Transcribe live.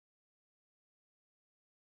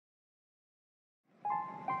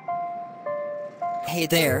Hey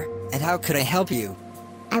there, and how could I help you?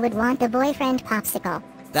 I would want the boyfriend popsicle.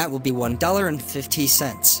 That will be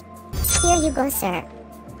 $1.50. Here you go, sir.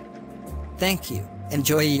 Thank you.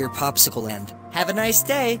 Enjoy your popsicle and have a nice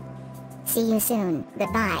day. See you soon.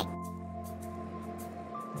 Goodbye.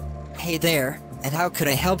 Hey there, and how could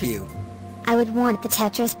I help you? I would want the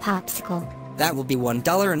Tetris popsicle. That will be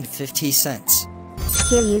 $1.50.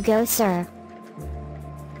 Here you go, sir.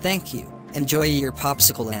 Thank you. Enjoy your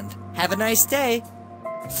popsicle and have a nice day.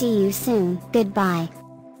 See you soon. Goodbye.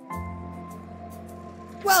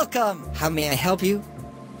 Welcome! How may I help you?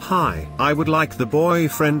 Hi, I would like the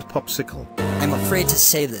boyfriend popsicle. I'm afraid to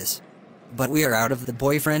say this, but we are out of the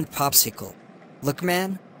boyfriend popsicle. Look,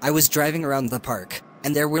 man, I was driving around the park,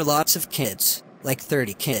 and there were lots of kids, like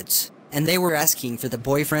 30 kids, and they were asking for the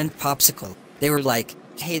boyfriend popsicle. They were like,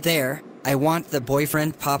 hey there, I want the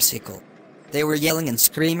boyfriend popsicle. They were yelling and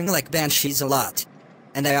screaming like banshees a lot.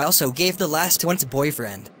 And I also gave the last one to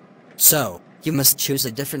boyfriend. So, you must choose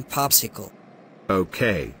a different popsicle.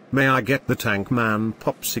 Okay, may I get the Tank Man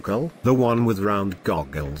popsicle, the one with round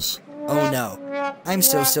goggles? Oh no. I'm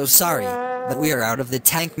so sorry, but we are out of the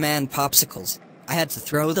Tank Man popsicles. I had to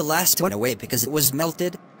throw the last one away because it was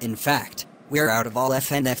melted. In fact, we are out of all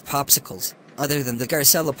FNF popsicles, other than the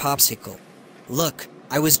Garcella popsicle. Look,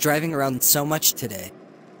 I was driving around so much today.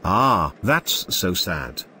 Ah, that's so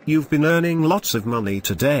sad. You've been earning lots of money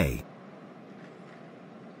today.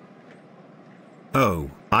 Oh,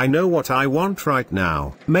 I know what I want right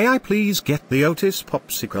now. May I please get the Otis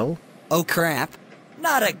popsicle? Oh crap.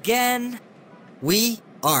 Not again! We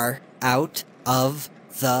are out of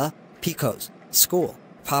the Pico's school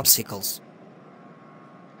popsicles.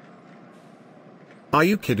 Are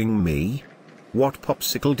you kidding me? What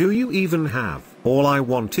popsicle do you even have? All I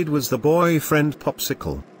wanted was the boyfriend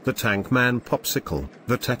popsicle, the Tank Man popsicle,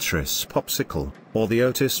 the Tetris popsicle, or the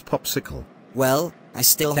Otis popsicle. Well, I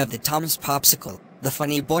still have the Tom's popsicle, the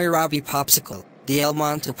Funny Boy Robbie popsicle, the El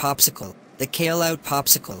Monte popsicle, the Kale Out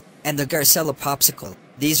popsicle, and the Garcella popsicle.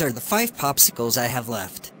 These are the 5 popsicles I have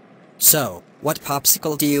left. So, what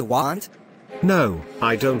popsicle do you want? No,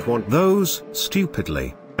 I don't want those,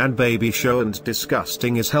 stupidly and baby show and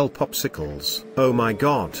disgusting as hell popsicles. Oh my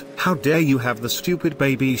god, how dare you have the stupid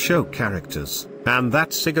baby show characters, and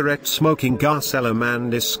that cigarette smoking Garcella man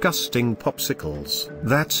disgusting popsicles.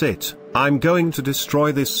 That's it, I'm going to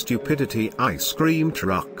destroy this stupidity ice cream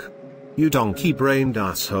truck. You donkey brained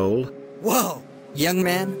asshole. Whoa, young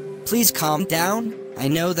man, please calm down. I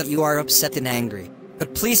know that you are upset and angry,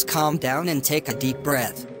 but please calm down and take a deep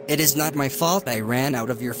breath. It is not my fault I ran out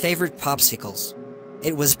of your favorite popsicles.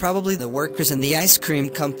 It was probably the workers in the ice cream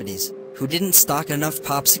companies who didn't stock enough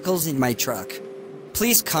popsicles in my truck.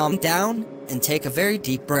 Please calm down and take a very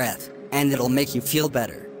deep breath, and it'll make you feel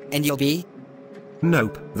better, and you'll be...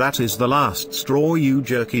 Nope, that is the last straw, you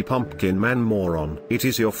jerky pumpkin man moron. It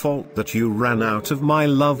is your fault that you ran out of my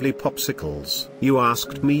lovely popsicles. You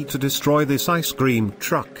asked me to destroy this ice cream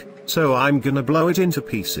truck, so I'm gonna blow it into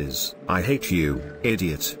pieces. I hate you,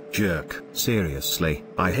 idiot, jerk. Seriously,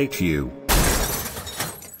 I hate you.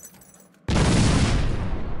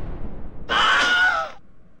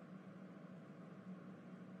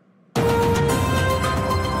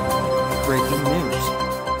 Breaking news.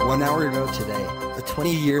 1 hour ago today, a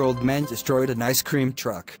 20-year-old man destroyed an ice cream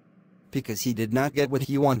truck because he did not get what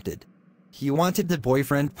he wanted. He wanted the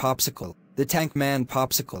boyfriend popsicle, the Tank Man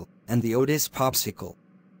popsicle, and the Otis popsicle.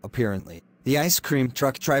 Apparently, the ice cream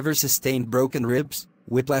truck driver sustained broken ribs,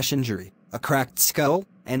 whiplash injury, a cracked skull,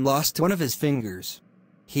 and lost one of his fingers.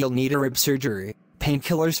 He'll need a rib surgery,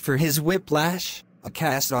 painkillers for his whiplash, a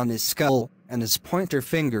cast on his skull, and his pointer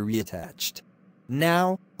finger reattached.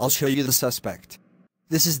 Now, I'll show you the suspect.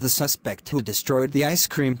 This is the suspect who destroyed the ice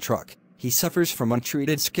cream truck. He suffers from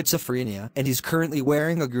untreated schizophrenia and he's currently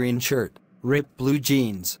wearing a green shirt, ripped blue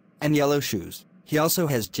jeans, and yellow shoes. He also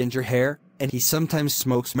has ginger hair, and he sometimes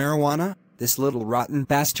smokes marijuana. This little rotten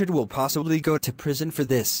bastard will possibly go to prison for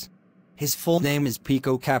this. His full name is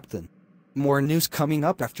Pico Captain. More news coming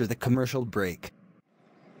up after the commercial break.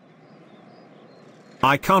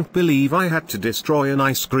 I can't believe I had to destroy an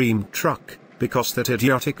ice cream truck because that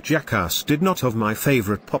idiotic jackass did not have my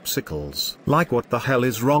favorite popsicles. Like, what the hell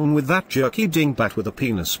is wrong with that jerky dingbat with a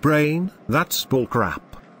penis brain? That's bullcrap.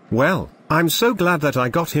 Well, I'm so glad that I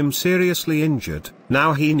got him seriously injured.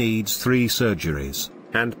 Now he needs 3 surgeries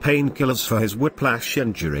and painkillers for his whiplash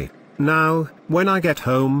injury. Now, when I get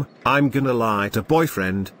home, I'm gonna lie to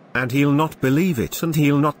boyfriend, and he'll not believe it, and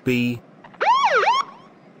he'll not be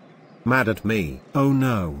mad at me. Oh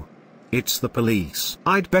no. It's the police.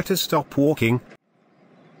 I'd better stop walking.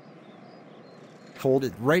 Hold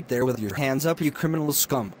it right there with your hands up, you criminal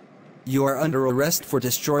scum.